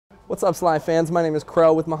What's up, Sly fans? My name is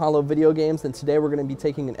Crow with Mahalo Video Games, and today we're going to be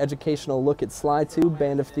taking an educational look at Sly 2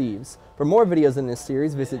 Band of Thieves. For more videos in this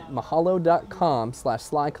series, visit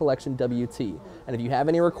mahalo.com/SlyCollectionWT. And if you have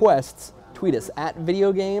any requests, tweet us at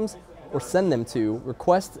videogames or send them to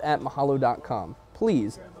requests@mahalo.com.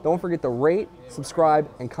 Please don't forget to rate, subscribe,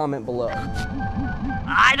 and comment below.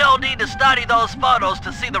 I don't need to study those photos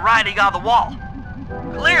to see the writing on the wall.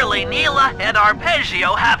 Clearly, Neyla and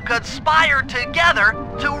Arpeggio have conspired together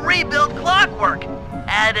to rebuild Clockwork,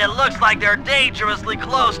 and it looks like they're dangerously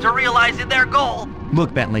close to realizing their goal.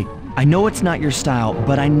 Look, Bentley, I know it's not your style,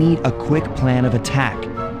 but I need a quick plan of attack.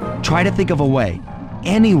 Try to think of a way,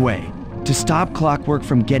 any way, to stop Clockwork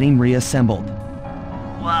from getting reassembled.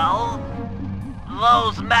 Well,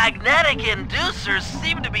 those magnetic inducers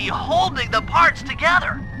seem to be holding the parts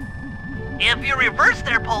together. If you reverse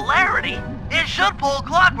their polarity, it should pull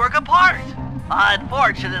Clockwork apart.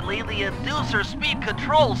 Unfortunately, the inducer speed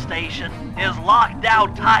control station is locked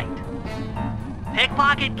down tight.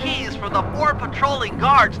 Pickpocket keys for the 4 patrolling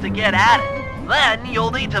guards to get at it. Then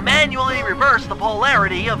you'll need to manually reverse the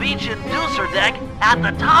polarity of each inducer deck at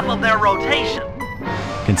the top of their rotation.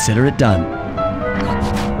 Consider it done.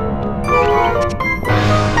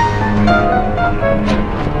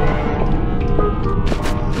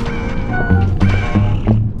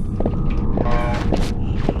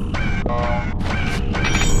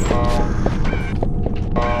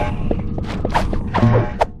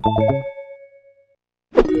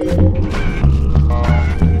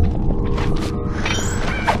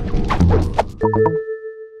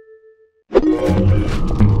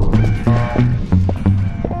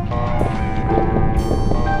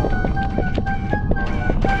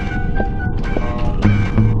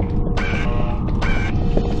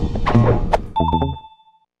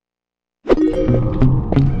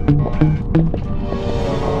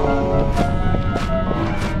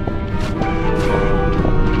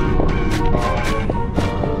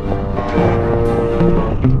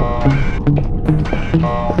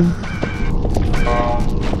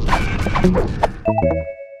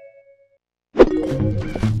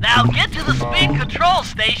 Now get to the speed control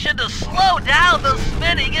station to slow down the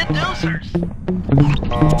spinning inducers.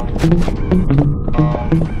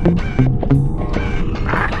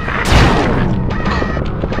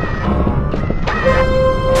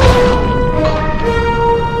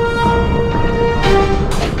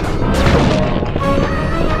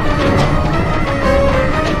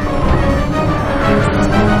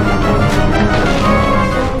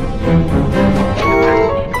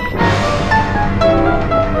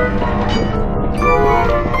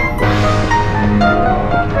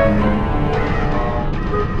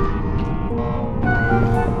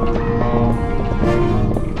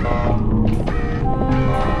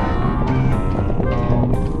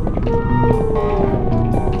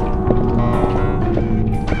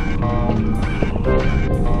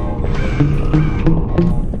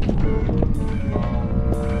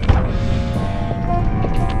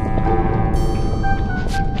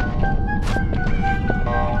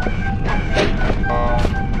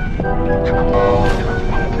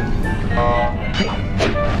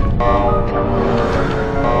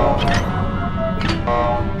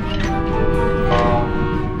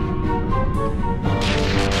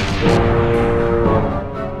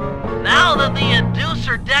 Now that the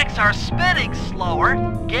inducer decks are spinning slower,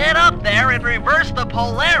 get up there and reverse the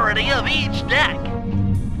polarity of each deck.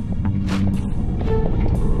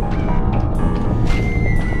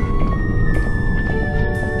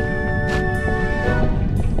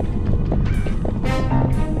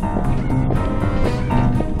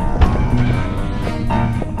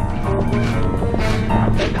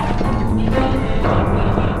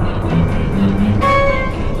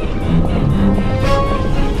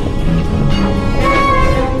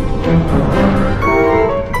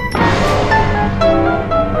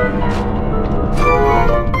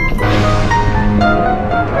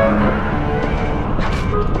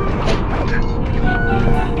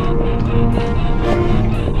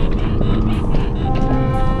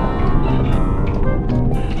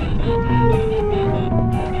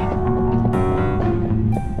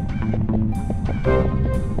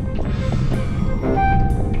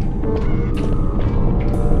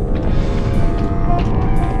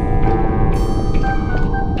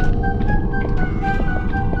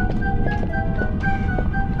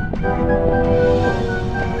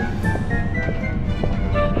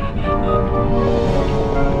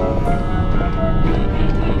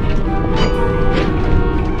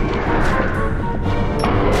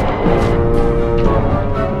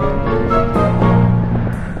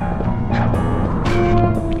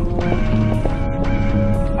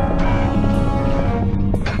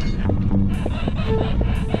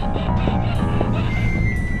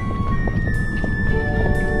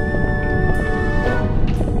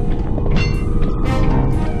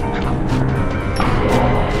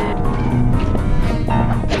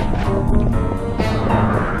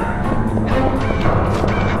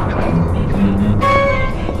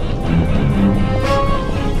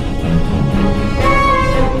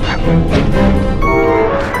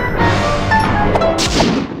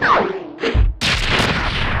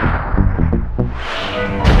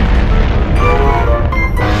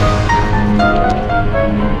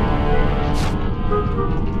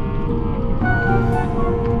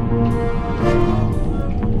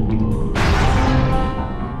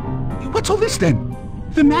 this then?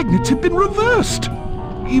 The magnets have been reversed.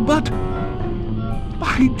 But,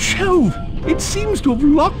 by Jove, it seems to have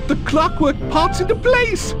locked the clockwork parts into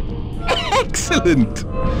place. Excellent!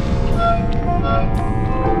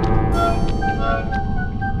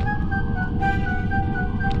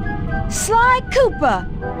 Sly Cooper!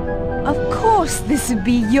 Of course this would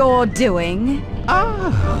be your doing.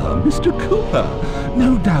 Ah, Mr. Cooper.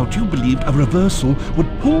 No doubt you believed a reversal would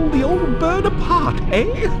pull the old bird apart,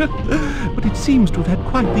 eh? But it seems to have had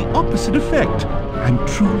quite the opposite effect. I'm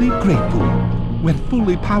truly grateful. When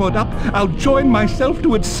fully powered up, I'll join myself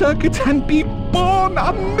to its circuits and be born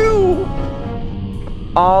anew!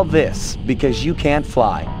 All this because you can't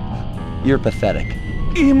fly. You're pathetic.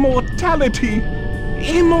 Immortality!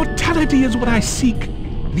 Immortality is what I seek.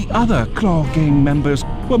 The other Claw Gang members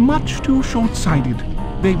were much too short-sighted.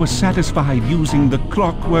 They were satisfied using the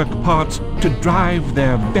clockwork parts to drive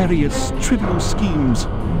their various trivial schemes.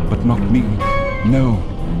 But not me. No.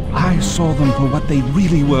 I saw them for what they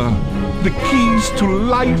really were. The keys to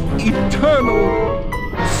life eternal.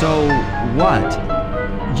 So, what?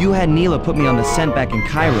 You had Neyla put me on the scent back in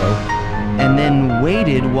Cairo, and then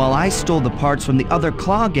waited while I stole the parts from the other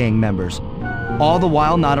Claw Gang members. All the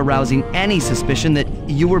while not arousing any suspicion that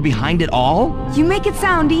you were behind it all? You make it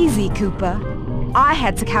sound easy, Cooper. I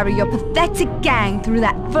had to carry your pathetic gang through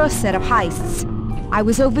that first set of heists. I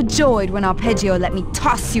was overjoyed when Arpeggio let me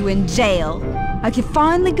toss you in jail. I could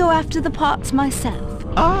finally go after the parts myself.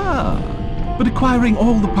 Ah, but acquiring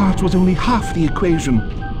all the parts was only half the equation.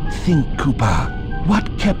 Think, Cooper.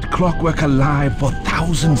 What kept Clockwork alive for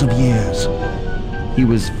thousands of years? He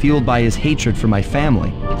was fueled by his hatred for my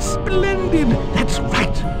family. Splendid! That's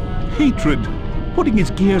right! Hatred. Putting his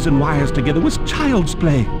gears and wires together was child's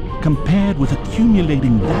play, compared with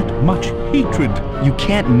accumulating that much hatred. You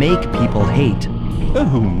can't make people hate.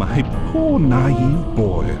 Oh, my poor naive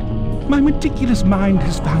boy. My meticulous mind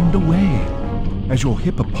has found a way. As your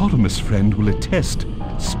hippopotamus friend will attest,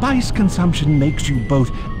 spice consumption makes you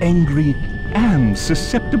both angry and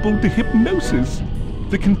susceptible to hypnosis.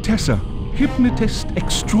 The Contessa, hypnotist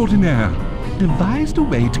extraordinaire, devised a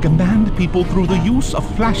way to command people through the use of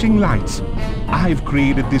flashing lights. I've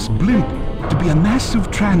created this blimp to be a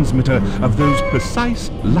massive transmitter of those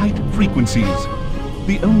precise light frequencies.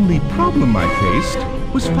 The only problem I faced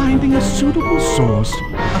was finding a suitable source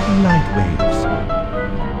of light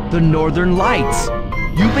waves. The Northern Lights!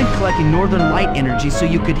 You've been collecting Northern Light energy so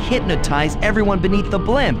you could hypnotize everyone beneath the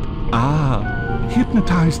blimp. Ah,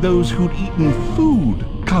 hypnotize those who'd eaten food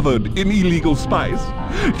covered in illegal spice.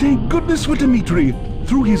 Thank goodness for Dimitri.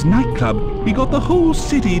 Through his nightclub, he got the whole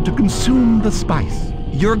city to consume the spice.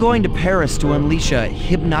 You're going to Paris to unleash a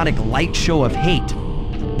hypnotic light show of hate.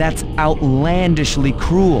 That's outlandishly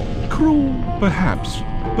cruel. Cruel, perhaps,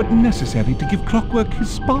 but necessary to give Clockwork his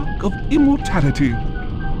spark of immortality.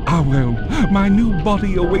 Ah well, my new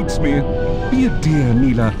body awaits me. Be a dear,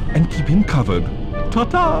 Neyla, and keep him covered.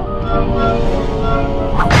 Ta-ta!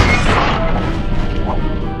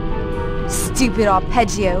 Stupid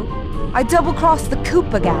Arpeggio. I double-crossed the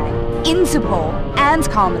Cooper gang, Interpol, and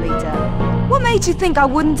Carmelita. What made you think I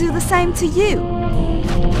wouldn't do the same to you?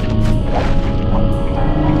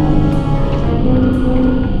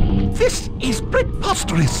 This is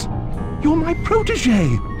preposterous! You're my protege,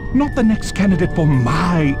 not the next candidate for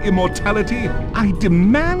my immortality. I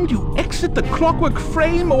demand you exit the Clockwork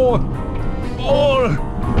frame or...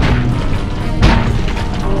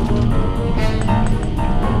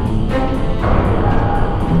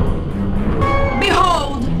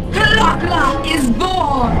 Behold, Clockwork is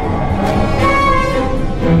born!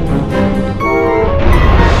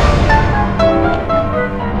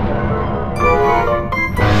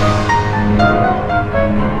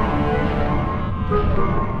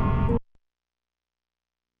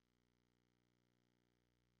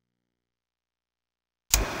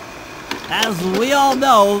 As we all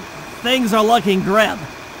know, things are looking grim.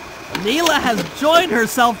 Neyla has joined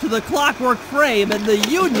herself to the Clockwork frame and the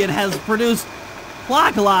Union has produced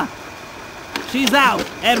Clockla. She's out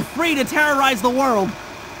and free to terrorize the world.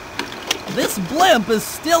 This blimp is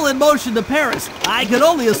still in motion to Paris. I can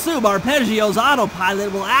only assume Arpeggio's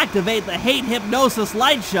autopilot will activate the hate hypnosis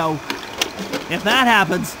light show. If that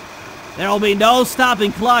happens, there will be no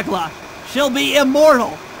stopping Clockla. She'll be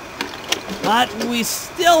immortal. But we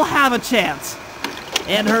still have a chance.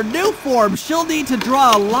 In her new form, she'll need to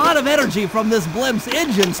draw a lot of energy from this blimp's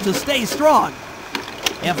engines to stay strong.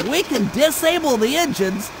 If we can disable the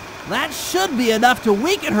engines, that should be enough to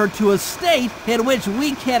weaken her to a state in which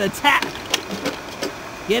we can attack.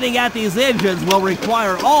 Getting at these engines will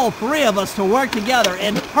require all three of us to work together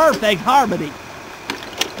in perfect harmony.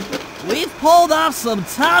 We've pulled off some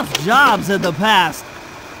tough jobs in the past,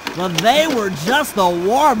 but they were just the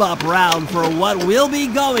warm-up round for what we'll be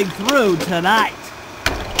going through tonight.